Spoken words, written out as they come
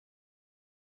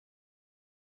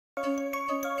We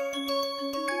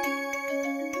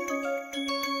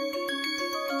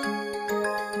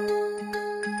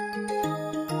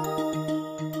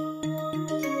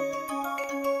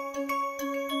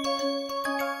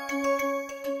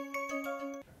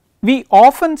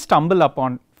often stumble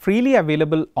upon freely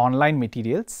available online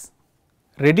materials,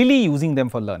 readily using them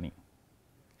for learning,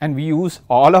 and we use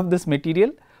all of this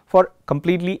material for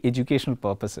completely educational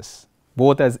purposes,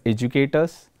 both as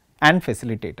educators and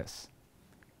facilitators.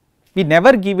 We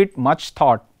never give it much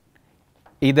thought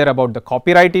either about the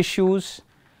copyright issues,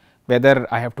 whether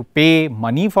I have to pay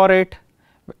money for it,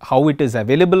 how it is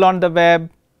available on the web,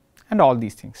 and all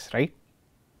these things, right.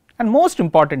 And most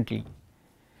importantly,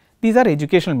 these are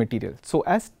educational materials. So,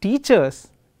 as teachers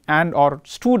and or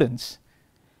students,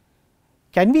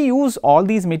 can we use all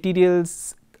these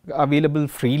materials available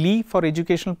freely for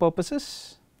educational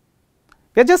purposes?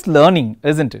 We are just learning,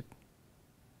 isn't it?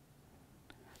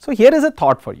 So, here is a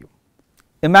thought for you.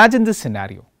 Imagine this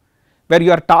scenario where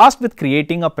you are tasked with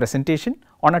creating a presentation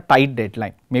on a tight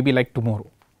deadline, maybe like tomorrow.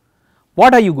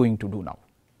 What are you going to do now?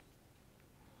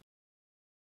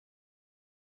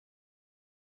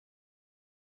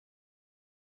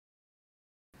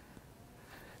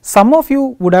 Some of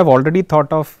you would have already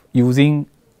thought of using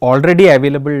already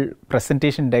available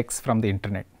presentation decks from the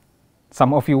internet.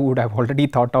 Some of you would have already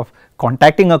thought of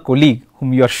contacting a colleague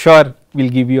whom you are sure will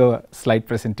give you a slide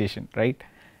presentation, right.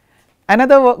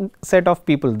 Another set of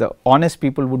people, the honest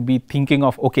people, would be thinking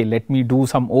of, okay, let me do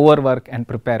some overwork and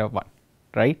prepare a one,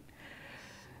 right.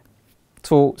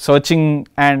 So, searching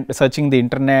the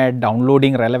internet,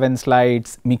 downloading relevant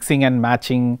slides, mixing and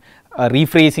matching,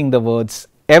 rephrasing the words,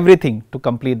 everything to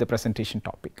complete the presentation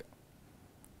topic.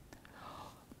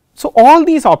 So, all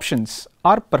these options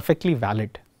are perfectly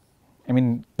valid. I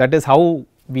mean, that is how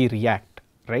we react,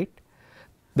 right.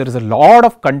 There is a lot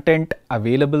of content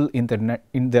available in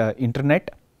the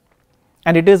internet,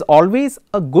 and it is always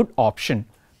a good option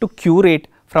to curate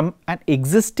from an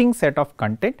existing set of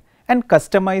content and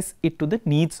customize it to the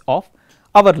needs of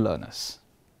our learners.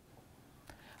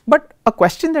 But a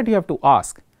question that you have to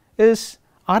ask is,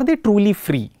 are they truly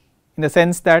free, in the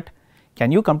sense that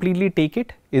can you completely take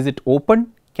it? Is it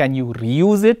open? Can you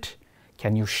reuse it?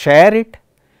 Can you share it?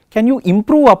 Can you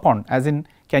improve upon, as in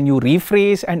can you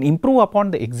rephrase and improve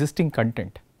upon the existing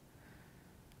content?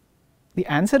 The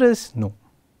answer is no.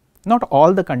 Not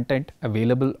all the content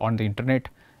available on the internet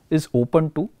is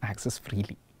open to access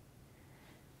freely.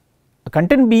 A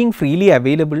content being freely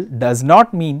available does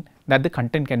not mean that the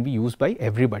content can be used by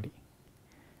everybody.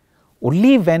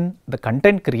 Only when the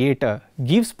content creator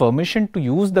gives permission to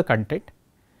use the content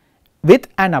with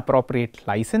an appropriate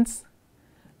license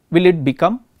will it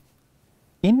become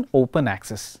in open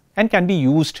access and can be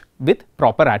used with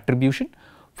proper attribution,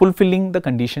 fulfilling the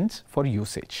conditions for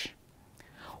usage.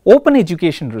 Open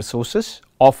education resources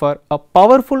offer a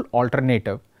powerful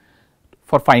alternative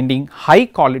for finding high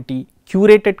quality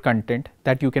curated content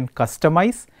that you can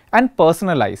customize and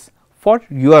personalize for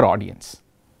your audience,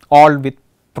 all with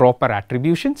proper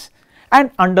attributions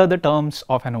and under the terms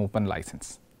of an open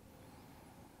license.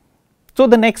 So,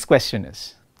 the next question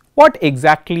is, what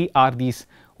exactly are these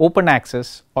open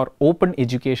access or open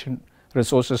education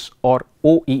resources or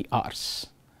OERs?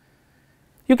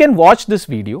 You can watch this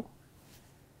video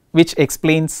which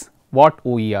explains what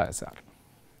OERs are.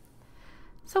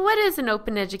 So, what is an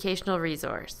open educational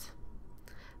resource?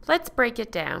 Let's break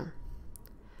it down.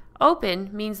 Open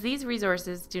means these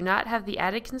resources do not have the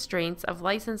added constraints of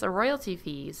license or royalty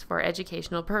fees for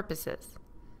educational purposes.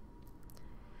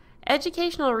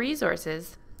 Educational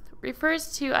resources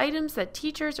refers to items that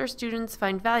teachers or students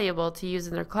find valuable to use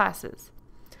in their classes.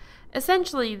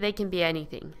 Essentially, they can be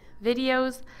anything: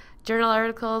 videos, journal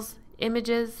articles,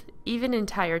 images, even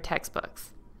entire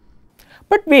textbooks.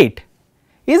 But wait,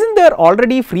 isn't there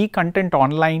already free content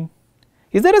online?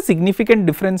 Is there a significant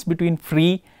difference between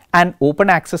free and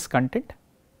open access content?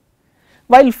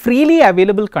 While freely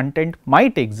available content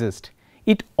might exist,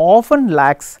 it often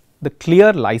lacks the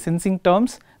clear licensing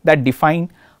terms that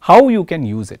define how you can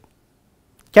use it.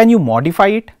 Can you modify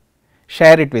it,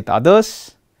 share it with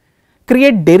others,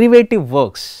 create derivative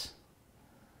works?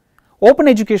 Open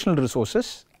educational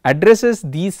resources addresses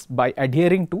these by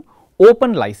adhering to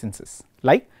open licenses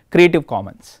like Creative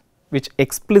Commons, which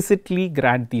explicitly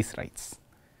grant these rights.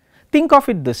 Think of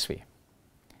it this way: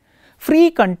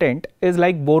 free content is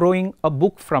like borrowing a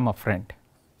book from a friend.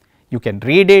 You can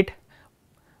read it,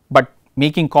 but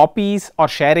making copies or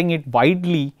sharing it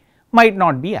widely might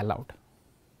not be allowed.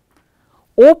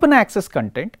 Open access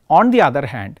content, on the other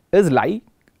hand, is like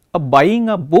buying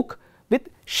a book with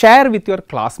share with your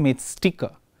classmates sticker.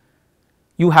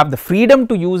 You have the freedom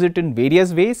to use it in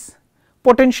various ways,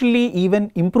 potentially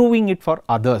even improving it for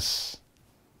others.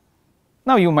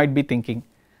 Now you might be thinking,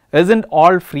 isn't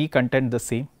all free content the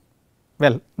same?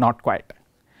 Well, not quite.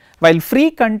 While free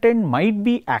content might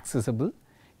be accessible,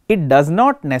 it does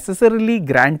not necessarily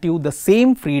grant you the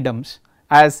same freedoms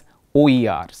as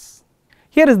OERs.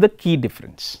 Here is the key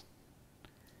difference.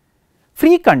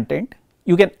 Free content,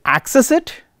 you can access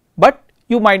it, but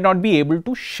you might not be able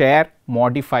to share,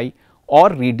 modify or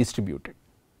redistribute it.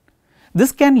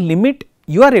 This can limit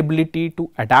your ability to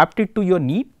adapt it to your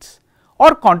needs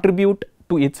or contribute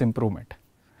to its improvement.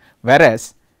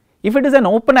 Whereas, if it is an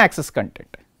open access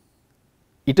content,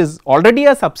 it is already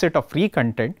a subset of free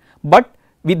content, but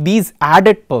with these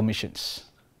added permissions.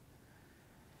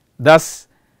 Thus,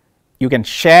 you can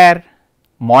share,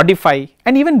 modify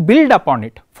and even build upon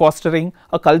it, fostering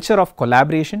a culture of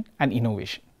collaboration and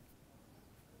innovation.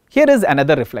 Here is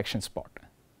another reflection spot.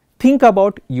 Think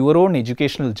about your own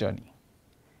educational journey.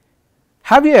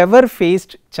 Have you ever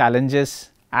faced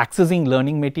challenges accessing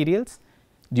learning materials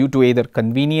due to either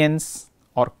convenience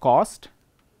or cost?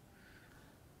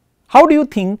 How do you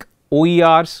think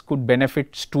OERs could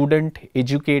benefit student,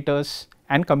 educators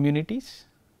and communities?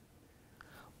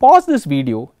 Pause this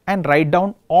video and write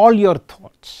down all your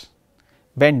thoughts.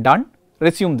 When done,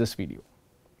 resume this video.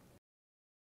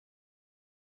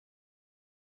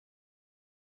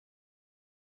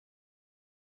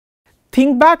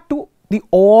 Think back to the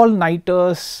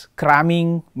all-nighters,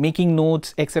 cramming, making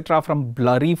notes, etc. from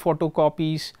blurry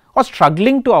photocopies or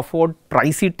struggling to afford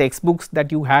pricey textbooks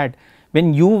that you had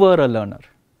when you were a learner.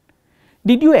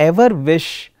 Did you ever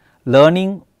wish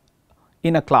learning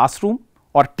in a classroom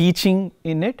or teaching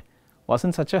in it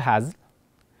wasn't such a hassle?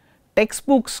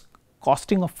 Textbooks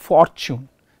costing a fortune,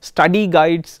 study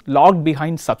guides locked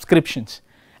behind subscriptions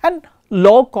and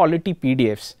low quality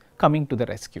PDFs coming to the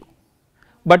rescue.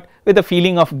 But with a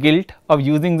feeling of guilt of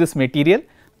using this material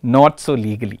not so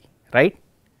legally, right?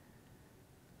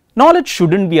 Knowledge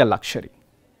shouldn't be a luxury.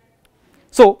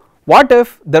 So, what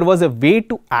if there was a way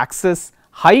to access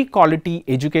high quality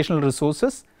educational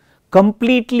resources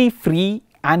completely free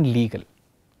and legal?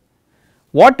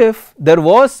 What if there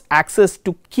was access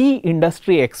to key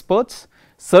industry experts,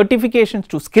 certifications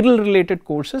to skill related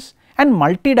courses and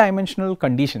multidimensional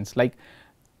conditions like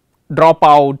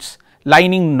dropouts,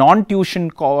 lining non-tuition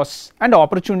costs and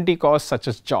opportunity costs such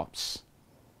as jobs?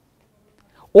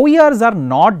 OERs are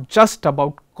not just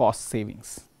about cost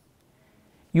savings.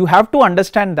 You have to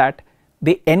understand that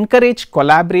they encourage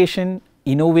collaboration,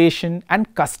 innovation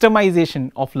and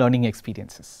customization of learning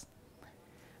experiences.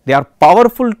 They are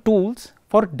powerful tools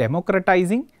for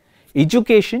democratizing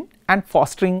education and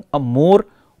fostering a more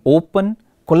open,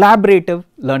 collaborative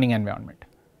learning environment.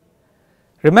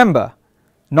 Remember,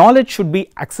 knowledge should be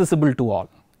accessible to all,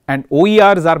 and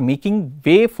OERs are making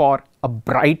way for a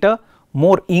brighter,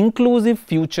 more inclusive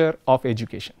future of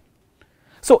education.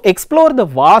 So, explore the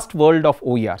vast world of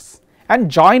OERs and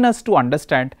join us to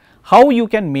understand how you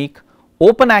can make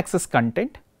open access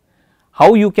content,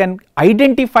 how you can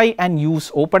identify and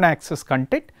use open access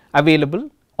content available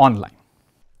online.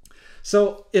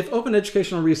 So if open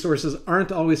educational resources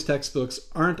aren't always textbooks,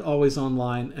 aren't always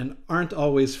online, and aren't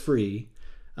always free,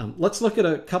 let's look at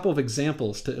a couple of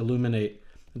examples to illuminate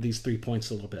these 3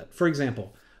 points a little bit. For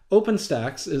example,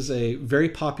 OpenStax is a very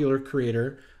popular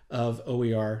creator of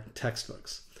OER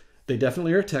textbooks. They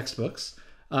definitely are textbooks,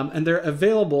 and they're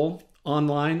available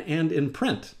online and in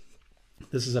print.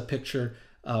 This is a picture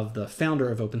of the founder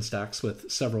of OpenStax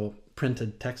with several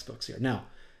printed textbooks here. Now,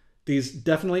 these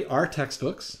definitely are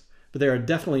textbooks, but they are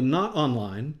definitely not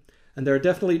online, and they're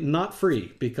definitely not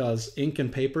free because ink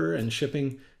and paper and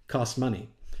shipping cost money.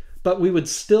 But we would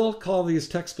still call these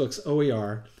textbooks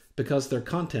OER because their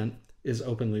content is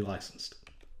openly licensed.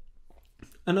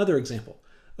 Another example,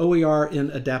 OER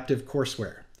in adaptive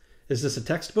courseware. Is this a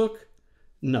textbook?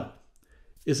 No.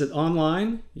 Is it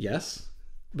online? Yes.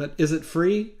 But is it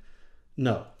free?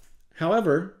 No.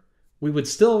 However, we would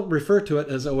still refer to it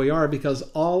as OER because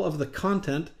all of the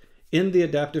content in the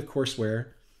adaptive courseware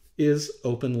is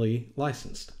openly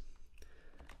licensed.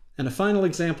 And a final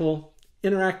example,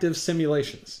 interactive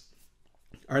simulations.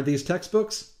 Are these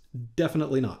textbooks?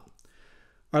 Definitely not.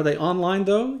 Are they online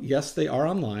though? Yes, they are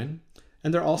online,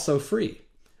 and they're also free.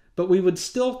 But we would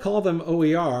still call them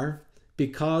OER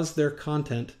because their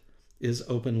content is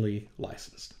openly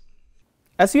licensed.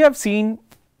 As you have seen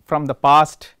from the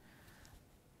past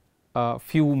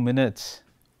few minutes,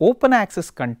 open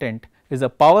access content is a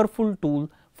powerful tool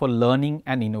for learning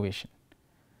and innovation.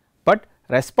 But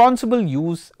responsible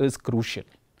use is crucial.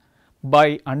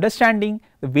 By understanding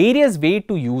the various ways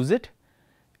to use it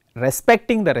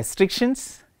respecting the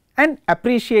restrictions and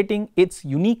appreciating its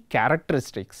unique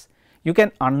characteristics, you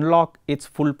can unlock its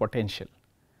full potential.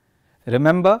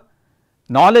 Remember,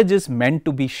 knowledge is meant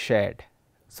to be shared.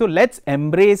 So, let us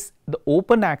embrace the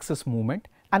open access movement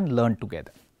and learn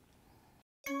together.